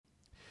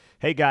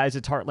Hey guys,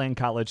 it's Heartland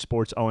College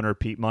Sports owner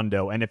Pete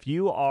Mundo. And if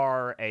you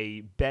are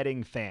a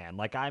betting fan,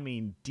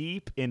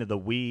 deep into the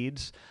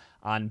weeds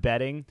on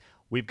betting,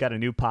 we've got a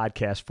new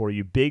podcast for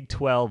you, Big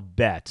 12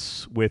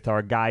 Bets, with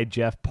our guy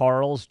Jeff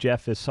Parles.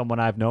 Jeff is someone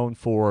I've known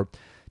for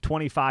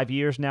 25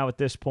 years now at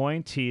this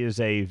point. He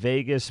is a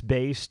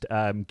Vegas-based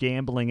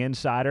gambling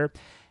insider,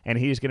 and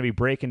he's going to be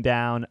breaking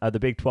down the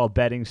Big 12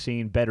 betting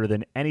scene better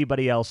than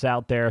anybody else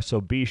out there.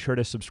 So be sure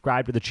to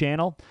subscribe to the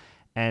channel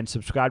and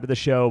subscribe to the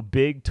show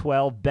Big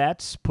 12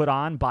 Bets, put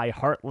on by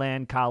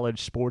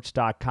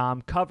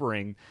HeartlandCollegeSports.com,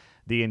 covering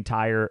the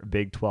entire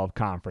Big 12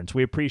 Conference.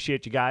 We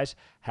appreciate you guys.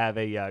 Have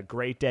a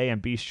great day,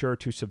 and be sure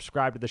to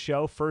subscribe to the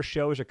show. First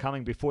shows are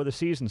coming before the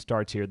season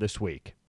starts here this week.